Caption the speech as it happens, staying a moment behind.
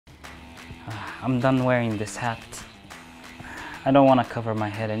I'm done wearing this hat. I don't want to cover my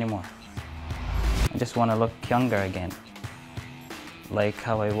head anymore. I just want to look younger again, like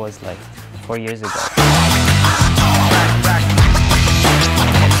how I was like 4 years ago.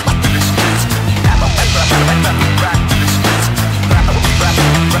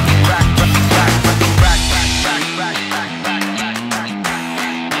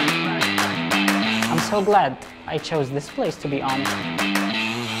 I'm so glad I chose this place, to be honest.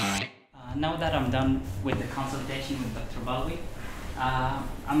 Now that I'm done with the consultation with Dr. Balwi,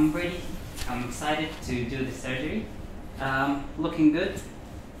 I'm ready. I'm excited to do the surgery. Looking good.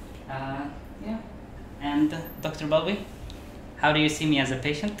 Yeah. And Dr. Balwi, how do you see me as a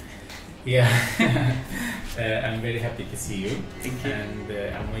patient? Yeah, I'm very happy to see you. Thank you. And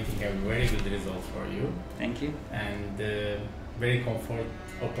I'm waiting a very good result for you. Thank you. And very comfort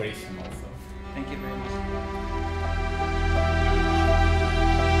operation also. Thank you very much.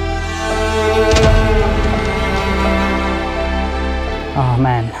 Oh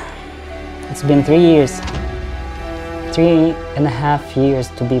man, it's been 3 years. 3.5 years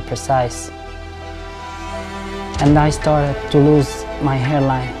to be precise. And I started to lose my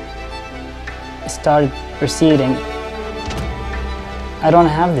hairline. It started receding. I don't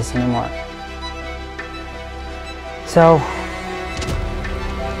have this anymore. So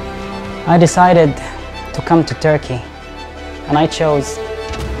I decided to come to Turkey, and I chose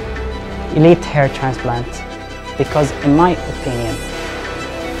elite hair transplant because, in my opinion,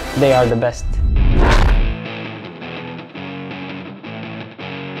 they are the best.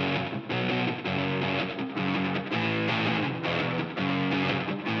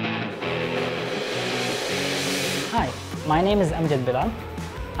 Hi, my name is Amjad.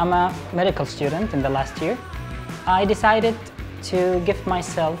 I'm a medical student in the last year. I decided to give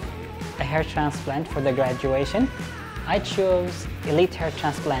myself a hair transplant for the graduation. I chose elite hair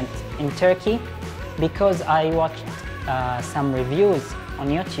transplant in Turkey because I watched some reviews on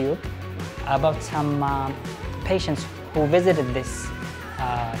YouTube about some patients who visited this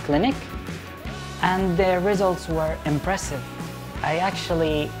clinic, and their results were impressive. I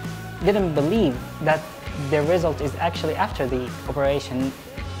actually didn't believe that the result is actually after the operation.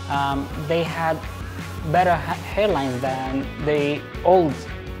 They had better hairlines than the old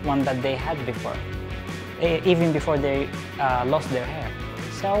one that they had before, even before they lost their hair.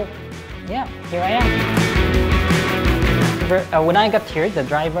 So yeah, here I am. When I got here, the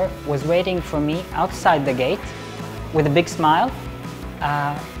driver was waiting for me outside the gate with a big smile.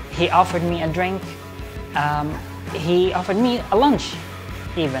 He offered me a drink. He offered me a lunch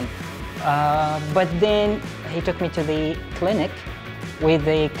even. But then he took me to the clinic with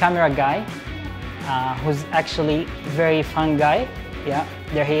the camera guy, who's actually very fun guy. Yeah,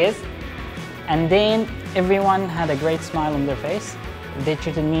 there he is. And then everyone had a great smile on their face. They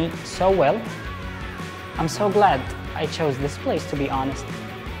treated me so well. I'm so glad I chose this place, to be honest.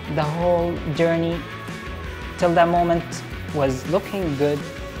 The whole journey till that moment was looking good.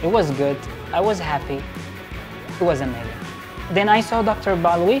 It was good. I was happy. It was amazing. Then I saw Dr.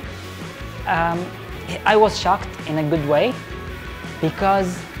 Balwi. I was shocked in a good way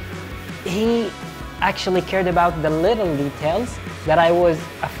because he actually cared about the little details that I was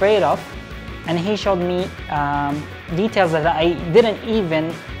afraid of, and he showed me details that I didn't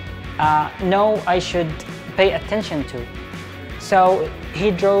even know I should pay attention to. So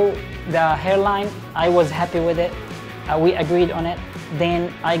he drew the hairline. I was happy with it. We agreed on it.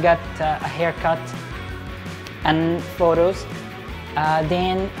 Then I got a haircut and photos.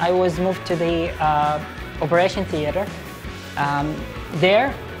 Then I was moved to the operation theater.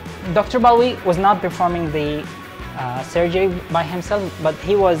 There, Dr. Balwi was not performing the surgery by himself, but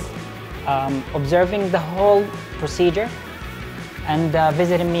he was observing the whole procedure and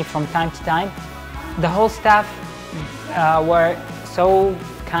visiting me from time to time. The whole staff were so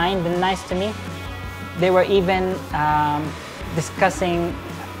kind and nice to me. They were even discussing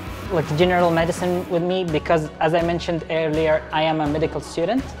like general medicine with me because, as I mentioned earlier, I am a medical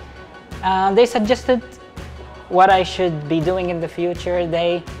student. They suggested what I should be doing in the future.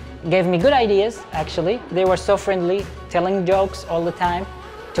 They gave me good ideas, actually. They were so friendly, telling jokes all the time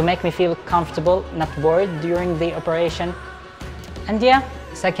to make me feel comfortable, not bored during the operation. And yeah,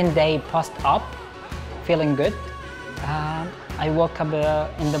 second day post-op, feeling good. I woke up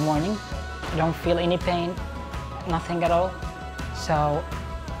in the morning, don't feel any pain, nothing at all. So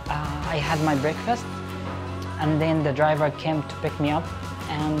I had my breakfast, and then the driver came to pick me up,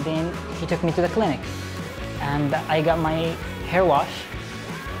 and then he took me to the clinic. And I got my hair wash.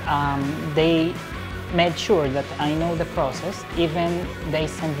 They made sure that I know the process. Even they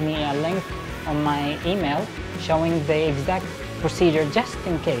sent me a link on my email showing the exact procedure just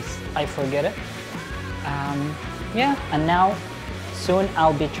in case I forget it. Yeah, and now soon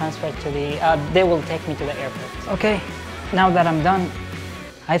I'll be transferred to the, they will take me to the airport. Okay, now that I'm done,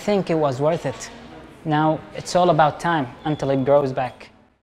 I think it was worth it. Now it's all about time until it grows back.